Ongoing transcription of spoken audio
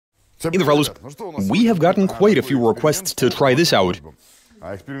Hey there, fellas. We have gotten quite a few requests to try this out.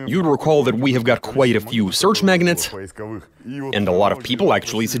 You'd recall that we have got quite a few search magnets, and a lot of people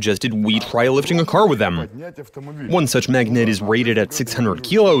actually suggested we try lifting a car with them. One such magnet is rated at 600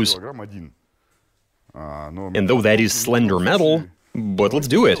 kilos, and though that is slender metal, but let's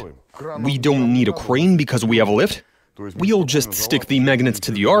do it. We don't need a crane because we have a lift. We'll just stick the magnets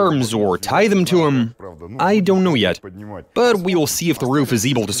to the arms or tie them to them. I don't know yet, but we'll see if the roof is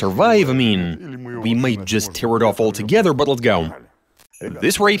able to survive. I mean, we might just tear it off altogether, but let's go.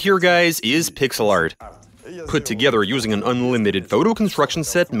 This right here, guys, is pixel art, put together using an unlimited photo construction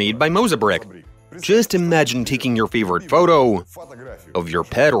set made by Mozabrick. Just imagine taking your favorite photo of your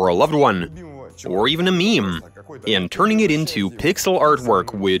pet or a loved one, or even a meme, and turning it into pixel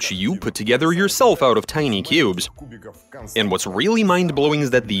artwork which you put together yourself out of tiny cubes. And what's really mind-blowing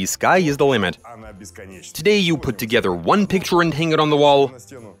is that the sky is the limit. Today you put together one picture and hang it on the wall.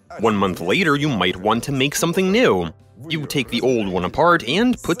 1 month later you might want to make something new. You take the old one apart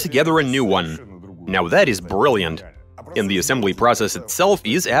and put together a new one. Now that is brilliant. And the assembly process itself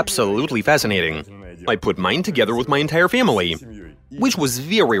is absolutely fascinating. I put mine together with my entire family, which was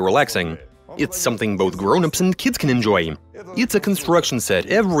very relaxing. It's something both grown-ups and kids can enjoy. It's a construction set,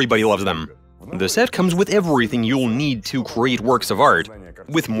 everybody loves them. The set comes with everything you'll need to create works of art,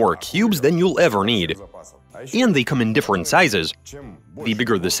 with more cubes than you'll ever need. And they come in different sizes. The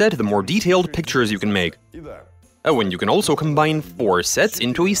bigger the set, the more detailed pictures you can make. Oh, and you can also combine 4 sets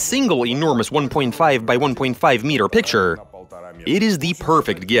into a single enormous 1.5 by 1.5 meter picture. It is the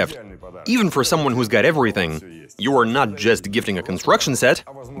perfect gift, even for someone who's got everything. You are not just gifting a construction set,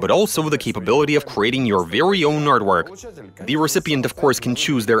 but also the capability of creating your very own artwork. The recipient, of course, can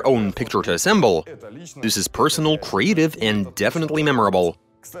choose their own picture to assemble. This is personal, creative, and definitely memorable.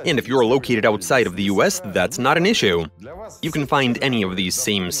 And if you're located outside of the US, that's not an issue. You can find any of these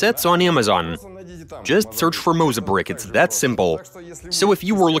same sets on Amazon. Just search for Mozabrick, it's that simple. So if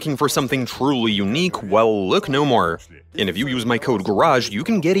you were looking for something truly unique, well, look no more. And if you use my code GARAGE, you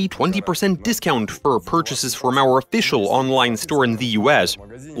can get a 20% discount for purchases from our official online store in the US.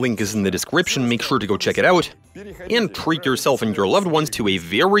 Link is in the description, make sure to go check it out. And treat yourself and your loved ones to a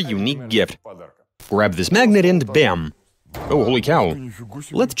very unique gift. Grab this magnet and bam! Oh, holy cow.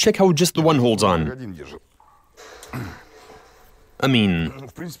 Let's check how just the one holds on. I mean,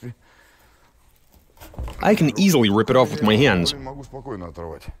 I can easily rip it off with my hands. I'm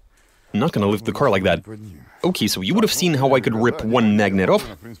not gonna lift the car like that. Okay, so you would have seen how I could rip one magnet off,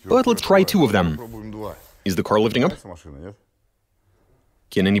 but let's try 2 of them. Is the car lifting up?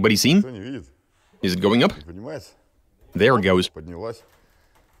 Can anybody see? Is it going up? There it goes.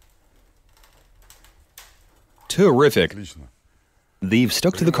 Terrific. They've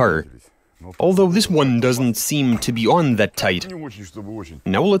stuck to the car. Although this one doesn't seem to be on that tight.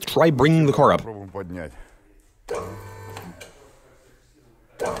 Now let's try bringing the car up.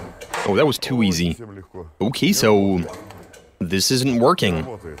 Oh, that was too easy. Okay, so this isn't working.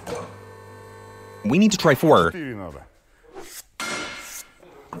 We need to try 4.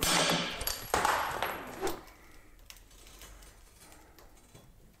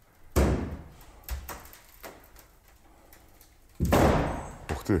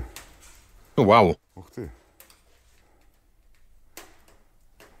 Oh, wow.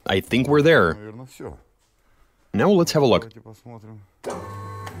 I think we're there. Now let's have a look.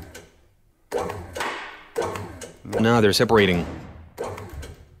 Nah, they're separating.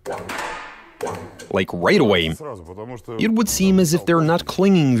 Like right away. It would seem as if they're not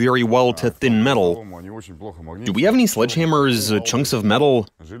clinging very well to thin metal. Do we have any sledgehammers, chunks of metal?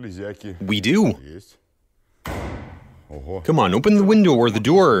 We do. Come on, open the window or the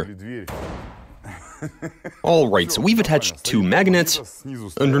door. Alright, so we've attached 2 magnets.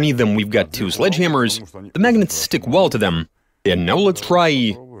 Underneath them we've got 2 sledgehammers. The magnets stick well to them. And now let's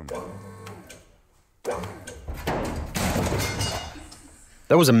try...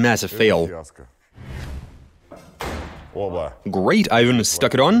 That was a massive fail. Great, Ivan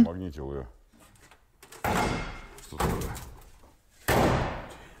stuck it on.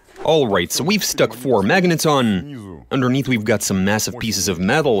 Alright, so we've stuck 4 magnets on. Underneath we've got some massive pieces of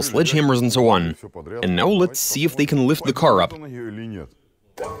metal, sledgehammers and so on. And now let's see if they can lift the car up.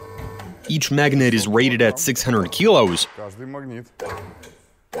 Each magnet is rated at 600 kilos.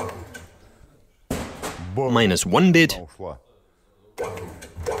 Minus 1 bit.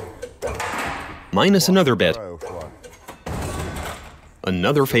 Minus another bit.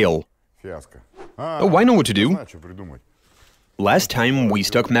 Another fail. Oh, I know what to do. Last time we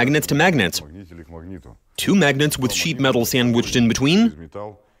stuck magnets to magnets. 2 magnets with sheet metal sandwiched in between,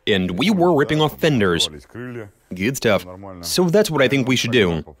 And we were ripping off fenders. Good stuff. So that's what I think we should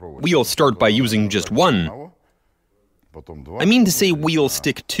do. We'll start by using just one. I mean to say we'll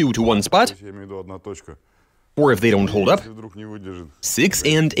stick two to one spot. Or if they don't hold up, 6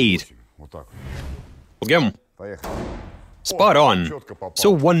 and 8. Let's get 'em. Spot on. So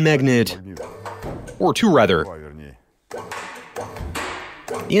one magnet, or two rather.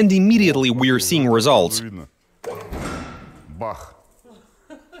 And immediately we're seeing results.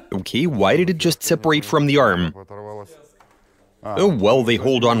 Okay, why did it just separate from the arm? Oh, well, they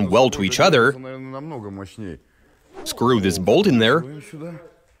hold on well to each other. Screw this bolt in there.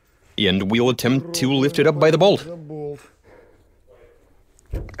 And we'll attempt to lift it up by the bolt.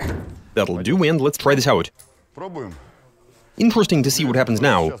 That'll do, and let's try this out. Interesting to see what happens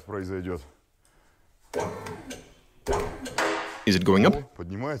now. Is it going up?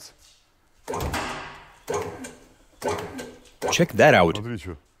 Check that out.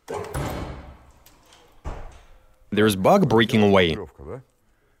 There's bug breaking away.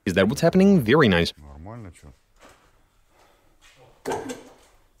 Is that what's happening? Very nice.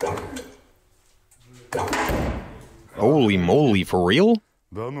 Holy moly, for real?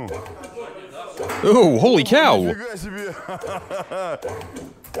 Oh, holy cow!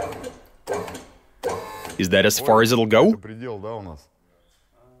 Is that as far as it'll go?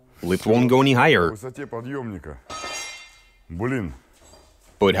 Lift won't go any higher.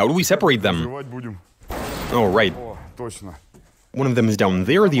 But how do we separate them? Oh, right. One of them is down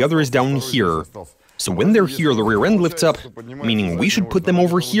there, the other is down here. So when they're here, the rear end lifts up, meaning we should put them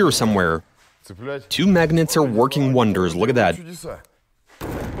over here somewhere. Two magnets are working wonders, look at that.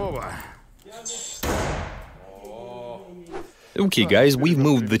 Okay, guys, we've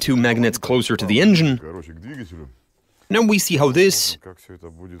moved the two magnets closer to the engine. Now we see how this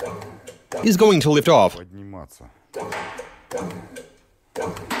is going to lift off.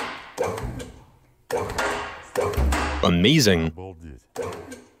 Amazing.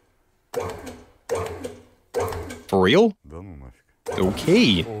 For real?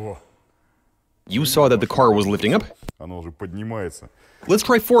 Okay. You saw that the car was lifting up? Let's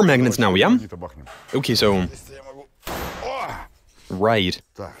try 4 magnets now, yeah? Okay, so... Right.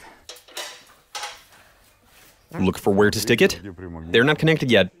 Look for where to stick it. They're not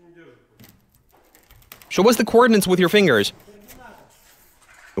connected yet. Show us the coordinates with your fingers.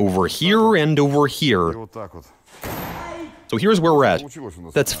 Over here and over here. So here's where we're at.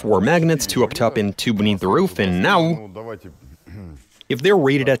 That's 4 magnets, 2 up top and 2 beneath the roof, and now... If they're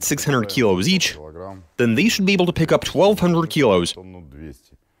rated at 600 kilos each, then they should be able to pick up 1,200 kilos.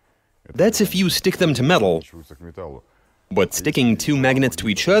 That's if you stick them to metal. But sticking 2 magnets to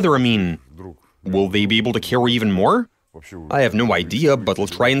each other, I mean, will they be able to carry even more? I have no idea, but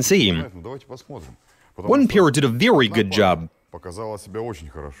let's try and see. One pair did a very good job.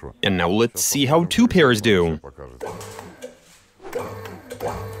 And now let's see how 2 pairs do.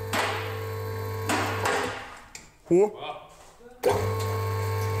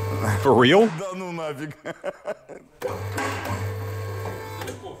 For real?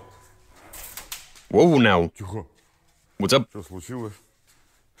 Whoa, now. What's up?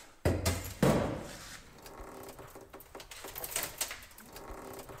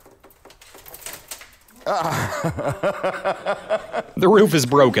 The roof is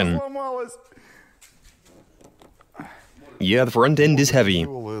broken. Yeah, the front end is heavy.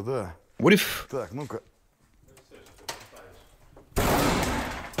 What if...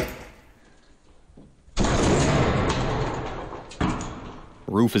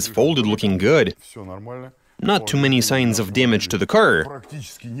 Roof is folded, looking good. Not too many signs of damage to the car.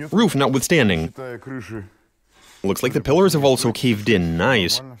 Roof notwithstanding. Looks like the pillars have also caved in.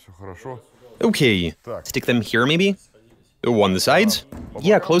 Nice. Okay, stick them here maybe? Oh, on the sides?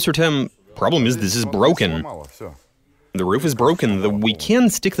 Yeah, closer to him. Problem is, this is broken. The roof is broken, though we can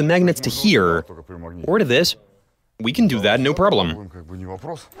stick the magnets to here. Or to this. We can do that, no problem.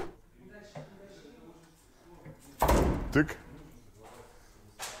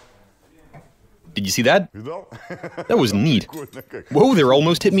 Did you see that? That was neat. Whoa, there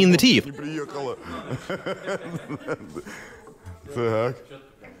almost hit me in the teeth.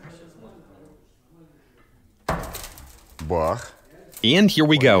 And here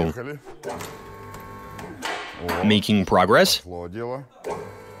we go. Making progress.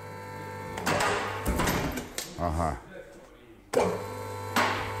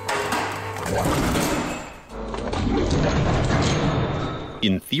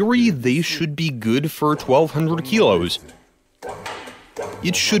 In theory, they should be good for 1,200 kilos.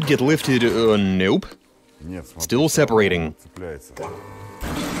 It should get lifted, nope. Still separating.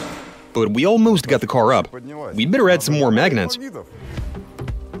 But we almost got the car up. We'd better add some more magnets.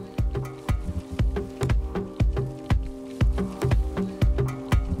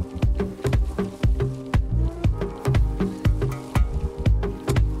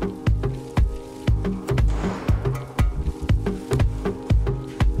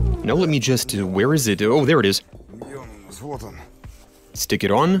 let me just... where is it? Oh, there it is. Stick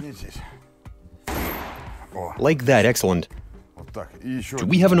it on. Like that, excellent. Do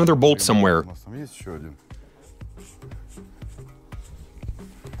we have another bolt somewhere?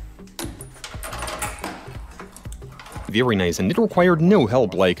 Very nice, and it required no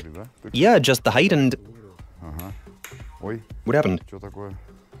help, like... Yeah, just the height and... What happened?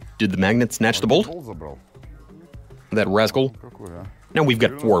 Did the magnet snatch the bolt? That rascal. Now we've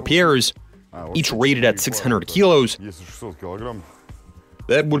got 4 pairs, each rated at 600 kilos.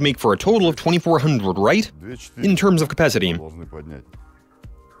 That would make for a total of 2,400, right? In terms of capacity.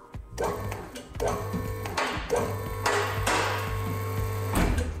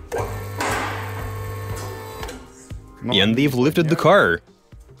 And they've lifted the car.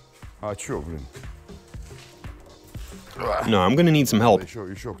 No, I'm gonna need some help.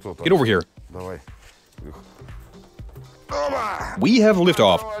 Get over here. We have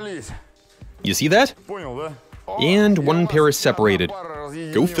liftoff. You see that? And one pair is separated.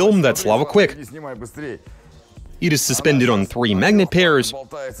 Go film that Slava quick. It is suspended on 3 magnet pairs.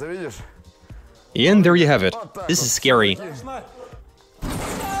 And there you have it. This is scary.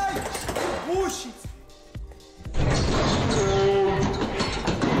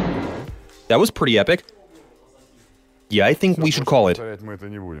 That was pretty epic. Yeah, I think we should call it.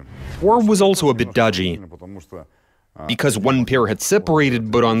 4 was also a bit dodgy, because 1 pair had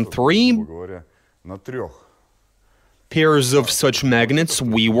separated, but on 3 pairs of such magnets,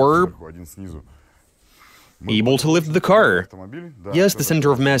 we were able to lift the car. Yes, the center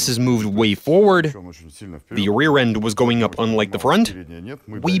of mass is moved way forward. The rear end was going up unlike the front.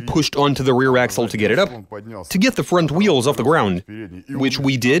 We pushed onto the rear axle to get it up, to get the front wheels off the ground, which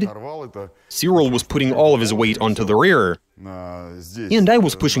we did. Cyril was putting all of his weight onto the rear, and I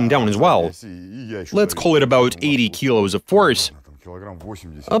was pushing down as well. Let's call it about 80 kilos of force.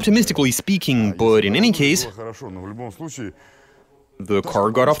 Optimistically speaking, but in any case, the car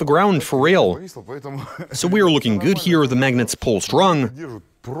got off the ground for real. So we are looking good here, the magnets pull strong.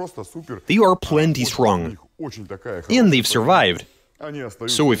 They are plenty strong. And they've survived.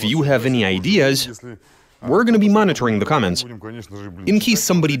 So if you have any ideas, we're gonna be monitoring the comments, in case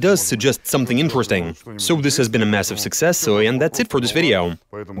somebody does suggest something interesting. So this has been a massive success, and that's it for this video.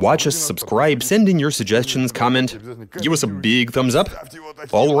 Watch us, subscribe, send in your suggestions, comment, give us a big thumbs up.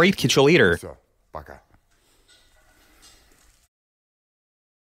 Alright, catch you later.